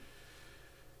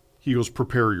 He goes,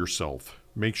 prepare yourself.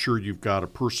 Make sure you've got a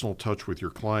personal touch with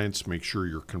your clients. Make sure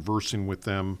you're conversing with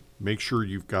them. Make sure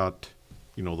you've got,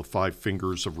 the 5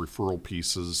 fingers of referral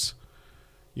pieces,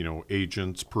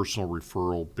 agents, personal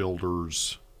referral,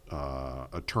 builders,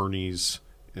 attorneys,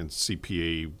 and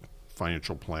CPA,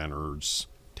 financial planners,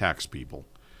 tax people.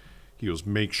 He goes,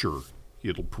 make sure.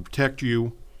 It'll protect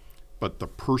you, but the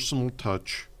personal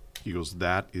touch, he goes,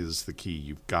 that is the key.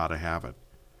 You've got to have it.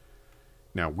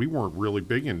 Now, we weren't really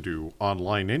big into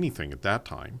online anything at that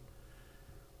time,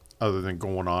 other than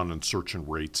going on and searching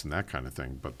rates and that kind of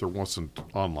thing. But there wasn't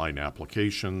online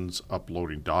applications,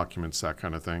 uploading documents, that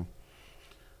kind of thing.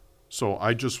 So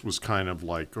I just was kind of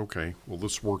like, okay, well,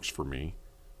 this works for me.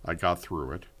 I got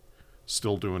through it.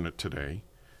 Still doing it today.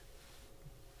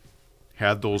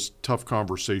 Had those tough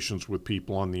conversations with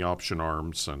people on the option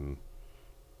arms and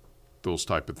those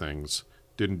type of things.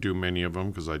 Didn't do many of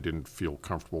them because I didn't feel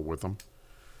comfortable with them.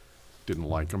 Didn't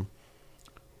like them.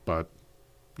 But,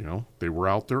 they were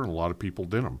out there and a lot of people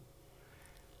did them.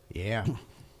 Yeah.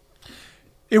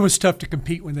 It was tough to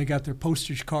compete when they got their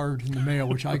postage card in the mail,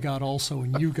 which I got also,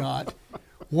 and you got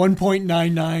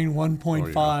 1.99,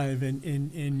 1.5,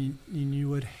 and you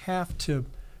would have to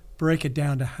break it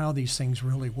down to how these things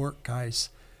really work, guys.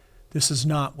 This is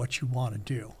not what you want to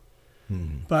do.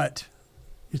 But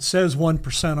it says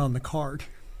 1% on the card.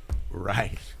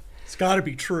 Right. It's got to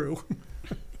be true.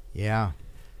 Yeah.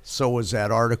 So was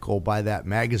that article by that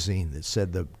magazine that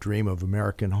said the dream of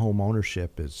American home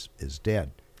ownership is dead.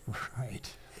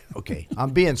 Right. Okay. I'm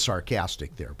being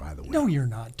sarcastic there, by the way. No, you're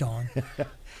not, Don.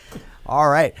 All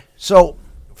right. So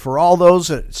for all those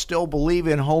that still believe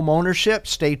in home ownership,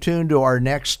 stay tuned to our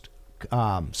next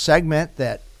segment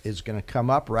that is going to come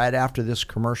up right after this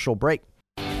commercial break.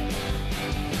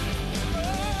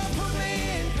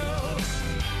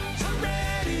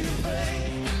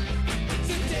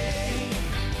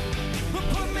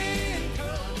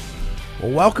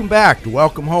 Well, welcome back to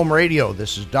Welcome Home Radio.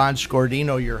 This is Don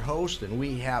Scordino, your host, and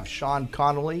we have Sean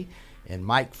Connolly and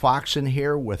Mike Foxen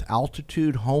here with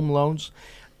Altitude Home Loans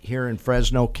here in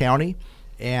Fresno County.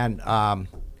 And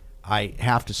I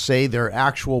have to say they're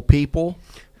actual people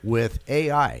with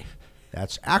AI.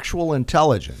 That's actual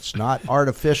intelligence, not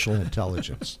artificial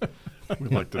intelligence. We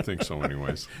like to think so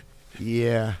anyways.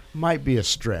 Yeah, might be a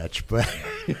stretch, but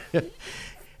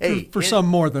hey, for some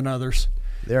more than others.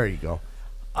 There you go.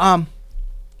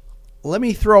 Let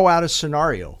me throw out a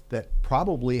scenario that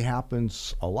probably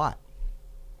happens a lot.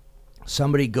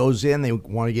 Somebody goes in, they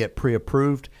want to get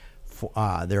pre-approved.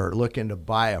 They're looking to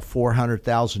buy a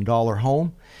 $400,000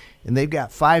 home, and they've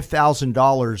got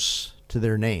 $5,000 to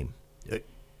their name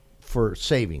for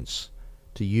savings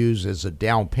to use as a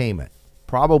down payment.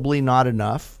 Probably not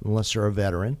enough unless they're a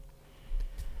veteran.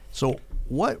 So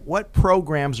what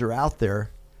programs are out there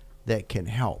that can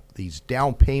help, these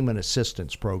down payment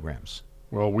assistance programs?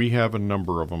 Well, we have a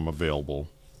number of them available.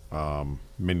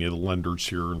 Many of the lenders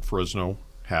here in Fresno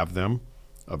have them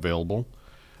available.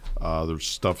 There's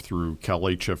stuff through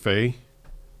CalHFA,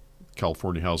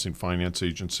 California Housing Finance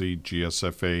Agency,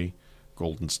 GSFA,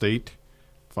 Golden State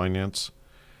Finance.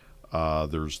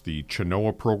 There's the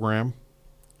Chenoa program,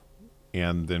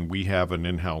 and then we have an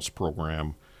in-house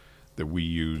program that we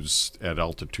use at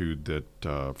Altitude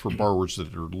that for borrowers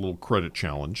that are a little credit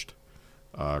challenged.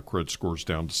 Credit scores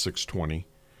down to 620.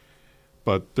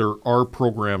 But there are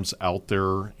programs out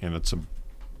there, and it's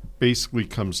basically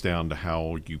comes down to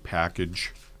how you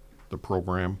package the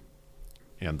program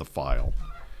and the file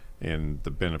and the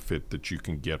benefit that you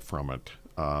can get from it.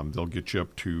 They'll get you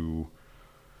up to,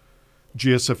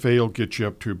 GSFA will get you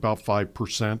up to about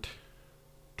 5%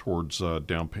 towards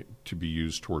to be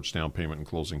used towards down payment and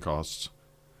closing costs.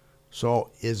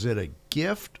 So is it a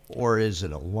gift or is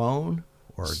it a loan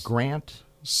or a grant?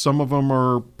 Some of them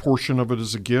are, portion of it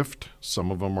is a gift. Some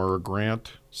of them are a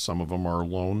grant. Some of them are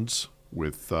loans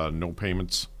with no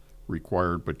payments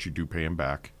required, but you do pay them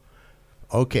back.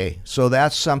 Okay, so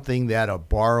that's something that a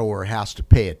borrower has to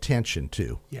pay attention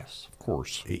to. Yes. Of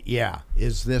course. Yeah.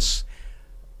 Is this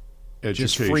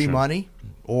just free Education. money,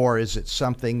 or is it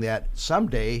something that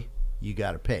someday you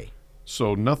got to pay?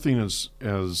 So nothing is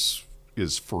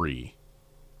free.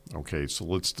 Okay, so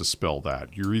let's dispel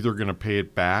that. You're either going to pay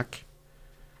it back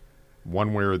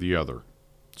one way or the other.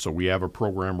 So we have a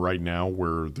program right now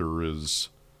where there is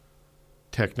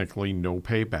technically no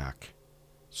payback.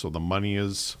 So the money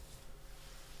is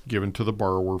given to the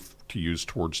borrower to use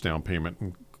towards down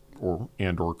payment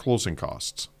and/or closing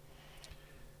costs.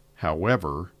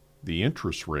 However, the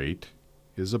interest rate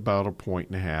is about 1.5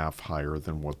 points higher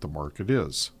than what the market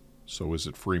is. So is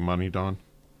it free money, Don?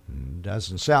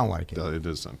 Doesn't sound like it. It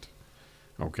isn't.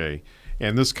 Okay.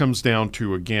 And this comes down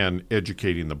to, again,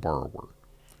 educating the borrower.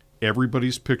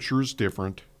 Everybody's picture is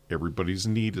different. Everybody's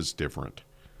need is different.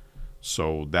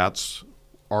 So that's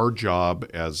our job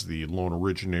as the loan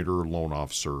originator or loan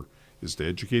officer, is to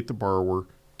educate the borrower,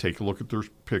 take a look at their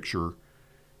picture,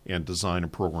 and design a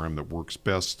program that works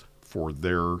best for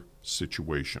their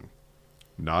situation.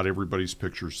 Not everybody's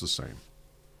picture is the same.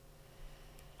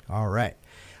 All right.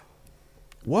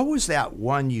 What was that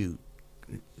one you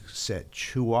said?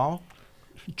 Chinoa?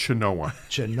 Chinoa.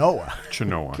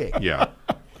 Chinoa. Okay. Yeah.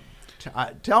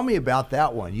 Tell me about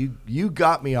that one. You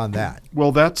got me on that.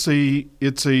 Well, it's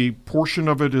a portion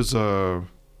of it is a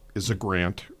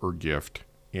grant or gift,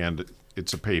 and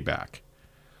it's a payback.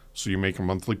 So you make a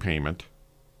monthly payment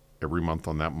every month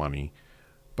on that money,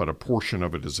 but a portion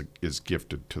of it is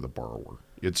gifted to the borrower.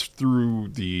 It's through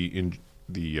the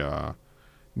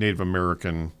Native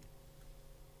American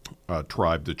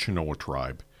tribe, the Chinoa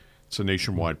tribe. It's a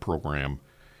nationwide program,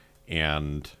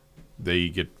 and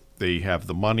they have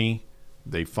the money,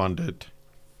 they fund it,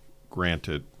 grant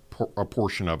it a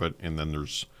portion of it, and then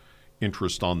there's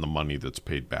interest on the money that's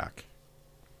paid back.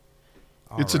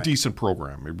 It's a decent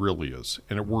program, it really is,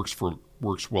 and it works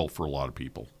well for a lot of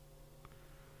people.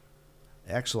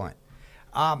 Excellent.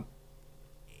 And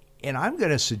I'm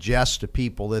going to suggest to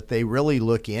people that they really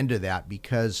look into that,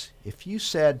 because if you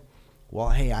said, well,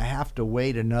 hey, I have to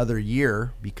wait another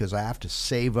year because I have to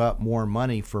save up more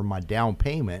money for my down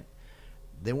payment,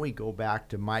 then we go back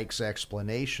to Mike's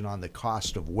explanation on the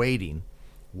cost of waiting,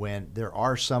 when there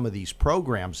are some of these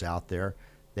programs out there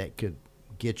that could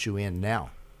get you in now.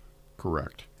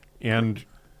 Correct. And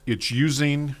it's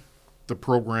using the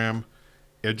program,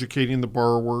 educating the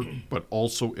borrower, but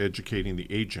also educating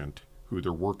the agent who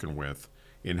they're working with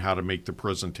in how to make the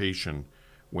presentation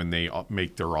when they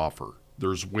make their offer.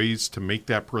 There's ways to make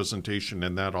that presentation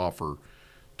and that offer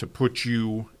to put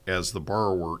you as the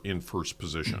borrower in first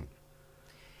position.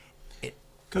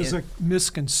 Because a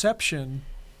misconception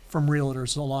from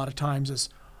realtors a lot of times is,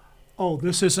 oh,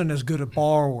 this isn't as good a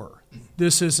borrower.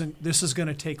 This is going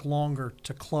to take longer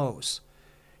to close.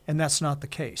 And that's not the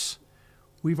case.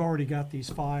 We've already got these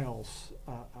files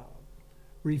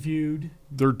reviewed.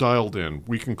 They're dialed in.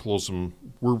 We can close them.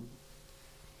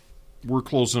 We're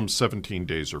closing them 17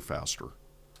 days or faster.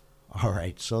 All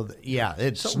right. So,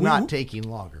 it's not taking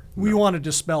longer. We want to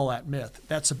dispel that myth.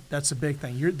 That's a big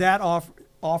thing. That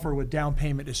offer with down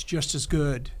payment is just as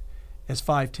good as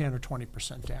 5, 10, or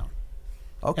 20% down.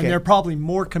 Okay. And they're probably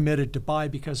more committed to buy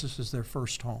because this is their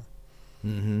first home.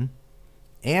 Mm-hmm.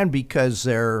 And because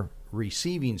they're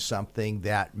receiving something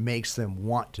that makes them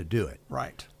want to do it.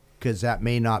 Right. Because that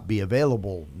may not be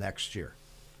available next year.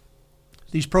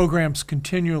 These programs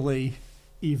continually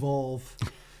evolve.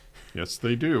 Yes,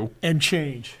 they do. And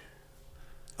change.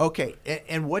 Okay.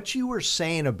 And what you were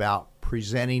saying about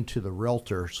presenting to the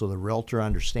realtor so the realtor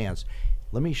understands,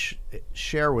 let me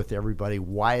share with everybody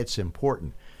why it's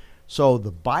important. So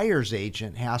the buyer's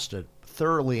agent has to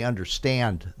thoroughly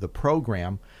understand the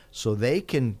program so they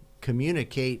can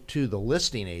communicate to the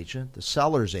listing agent, the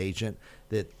seller's agent,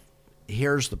 that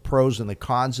here's the pros and the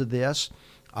cons of this.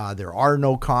 There are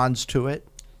no cons to it.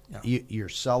 Yeah. Your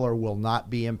seller will not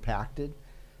be impacted.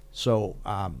 So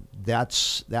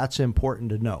that's important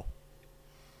to know.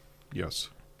 Yes.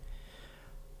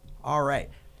 All right.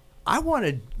 I want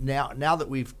to, now that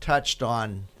we've touched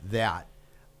on that,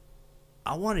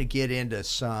 I want to get into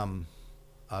some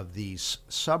of these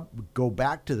go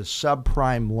back to the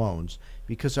subprime loans,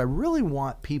 because I really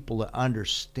want people to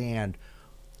understand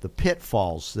the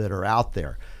pitfalls that are out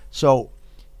there. So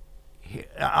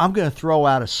I'm going to throw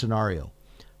out a scenario.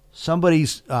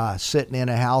 somebody's sitting in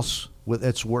a house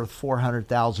it's worth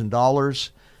 $400,000.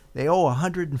 They owe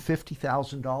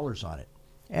 $150,000 on it,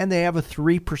 and they have a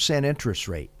 3% interest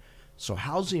rate. So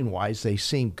housing-wise, they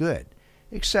seem good,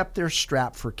 except they're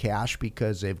strapped for cash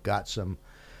because they've got some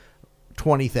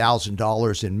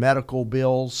 $20,000 in medical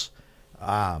bills.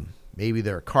 Maybe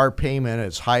their car payment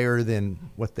is higher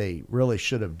than what they really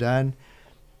should have done.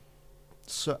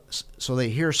 So they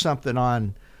hear something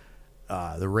on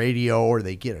the radio, or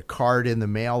they get a card in the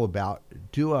mail about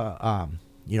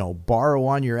borrow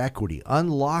on your equity,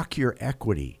 unlock your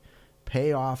equity,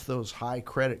 pay off those high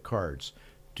credit cards,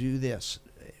 do this.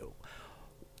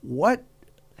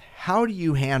 How do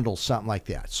you handle something like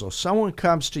that? So someone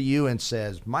comes to you and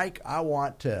says, Mike, I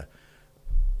want to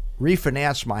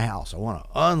refinance my house. I want to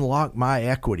unlock my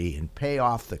equity and pay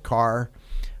off the car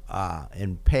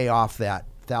and pay off that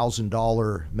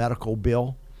 $1,000 medical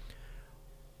bill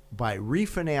by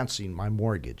refinancing my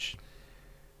mortgage.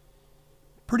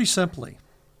 Pretty simply,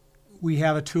 we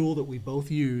have a tool that we both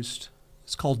used.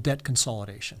 It's called debt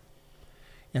consolidation.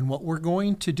 And what we're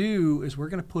going to do is we're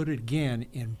going to put it again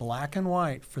in black and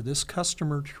white for this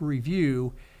customer to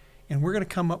review, and we're going to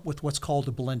come up with what's called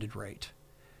a blended rate.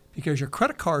 Because your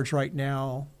credit cards right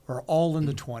now are all in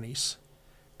the 20s.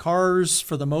 Cars,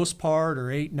 for the most part,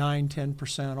 are 8, 9,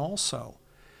 10% also.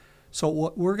 So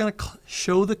what we're going to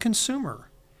show the consumer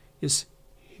is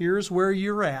here's where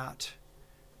you're at.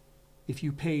 If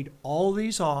you paid all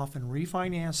these off and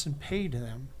refinanced and paid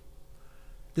them,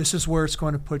 this is where it's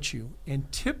going to put you. And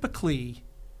typically,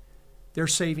 they're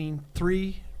saving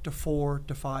 $300 to $400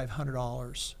 to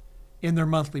 $500 in their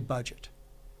monthly budget.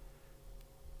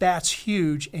 That's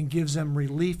huge and gives them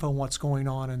relief on what's going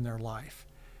on in their life.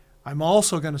 I'm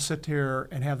also going to sit here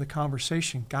and have the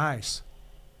conversation, guys,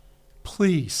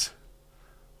 please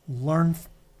learn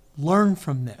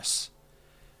from this.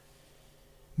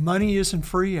 Money isn't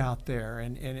free out there,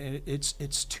 and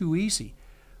it's too easy.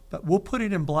 But we'll put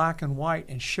it in black and white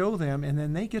and show them, and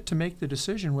then they get to make the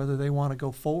decision whether they want to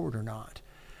go forward or not.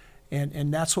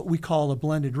 And that's what we call a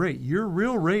blended rate. Your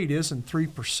real rate isn't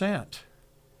 3%.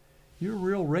 Your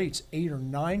real rate's 8 or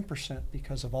 9%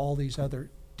 because of all these other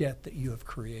debt that you have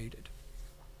created.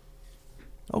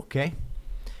 Okay.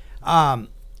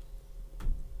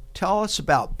 Tell us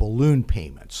about balloon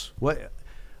payments.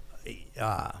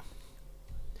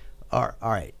 All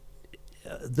right.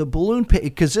 The balloon pay,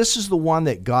 because this is the one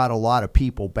that got a lot of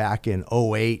people back in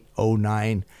 08,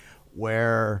 09,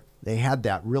 where they had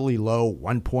that really low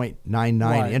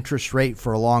 1.99 interest rate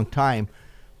for a long time.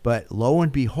 But lo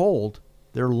and behold,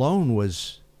 their loan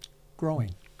was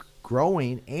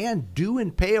growing and due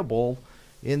and payable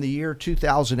in the year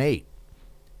 2008.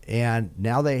 And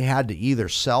now they had to either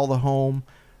sell the home,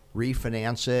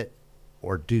 refinance it,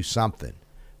 or do something.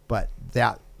 But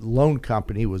that loan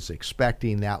company was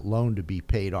expecting that loan to be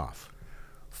paid off.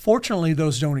 Fortunately,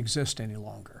 those don't exist any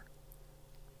longer.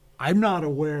 I'm not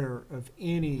aware of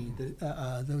any.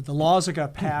 The laws that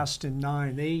got passed in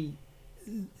 9,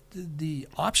 the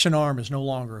option arm is no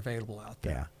longer available out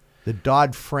there. Yeah, the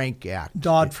Dodd-Frank Act.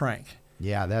 Dodd-Frank.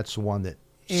 Yeah, that's the one that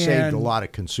saved a lot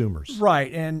of consumers.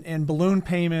 Right, and balloon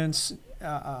payments,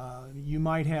 you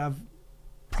might have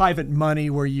private money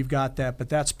where you've got that, but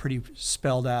that's pretty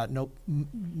spelled out. Nope,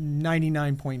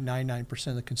 99.99%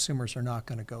 of the consumers are not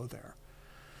going to go there.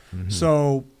 Mm-hmm.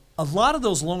 So a lot of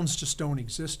those loans just don't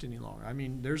exist any longer. I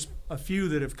mean, there's a few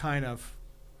that have kind of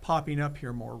popping up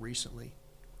here more recently.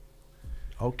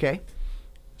 Okay.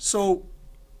 So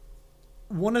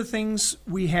one of the things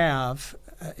we have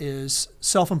is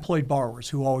self-employed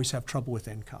borrowers who always have trouble with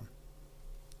income,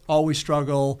 always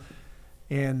struggle.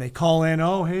 And they call in,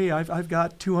 oh, hey, I've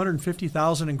got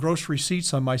 $250,000 in gross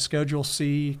receipts on my Schedule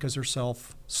C because they're sole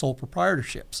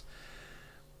proprietorships.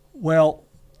 Well,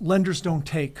 lenders don't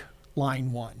take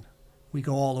line 1. We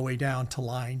go all the way down to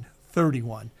line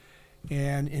 31.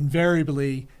 And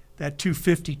invariably, that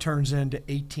 $250,000 turns into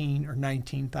 $18,000 or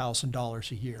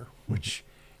 $19,000 a year, which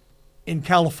in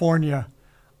California,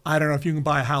 I don't know if you can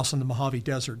buy a house in the Mojave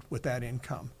Desert with that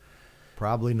income.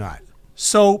 Probably not.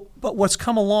 So, but what's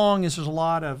come along is there's a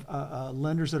lot of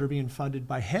lenders that are being funded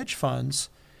by hedge funds,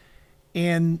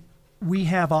 and we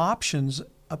have options,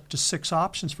 up to 6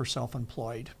 options for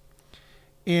self-employed,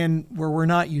 and where we're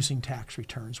not using tax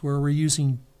returns, where we're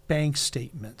using bank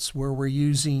statements, where we're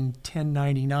using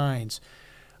 1099s,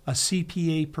 a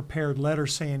CPA prepared letter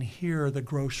saying here are the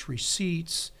gross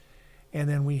receipts, and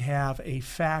then we have a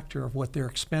factor of what their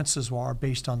expenses are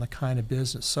based on the kind of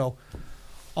business. So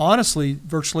honestly,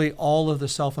 virtually all of the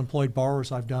self-employed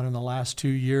borrowers I've done in the last 2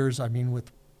 years, I mean,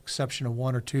 with exception of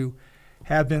 1 or 2,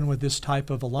 have been with this type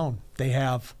of a loan. They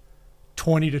have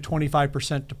 20 to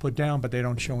 25% to put down, but they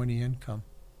don't show any income.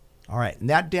 All right, and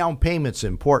that down payment's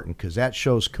important because that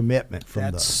shows commitment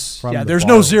from the there's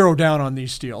borrower. no zero down on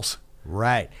these deals.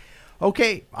 Right.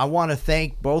 Okay, I want to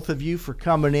thank both of you for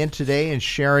coming in today and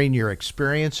sharing your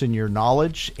experience and your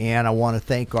knowledge, and I want to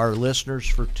thank our listeners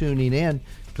for tuning in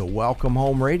to Welcome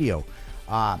Home Radio.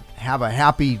 Have a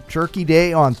happy Turkey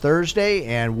Day on Thursday,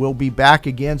 and we'll be back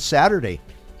again Saturday.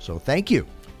 So thank you.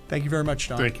 Thank you very much,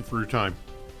 Don. Thank you for your time.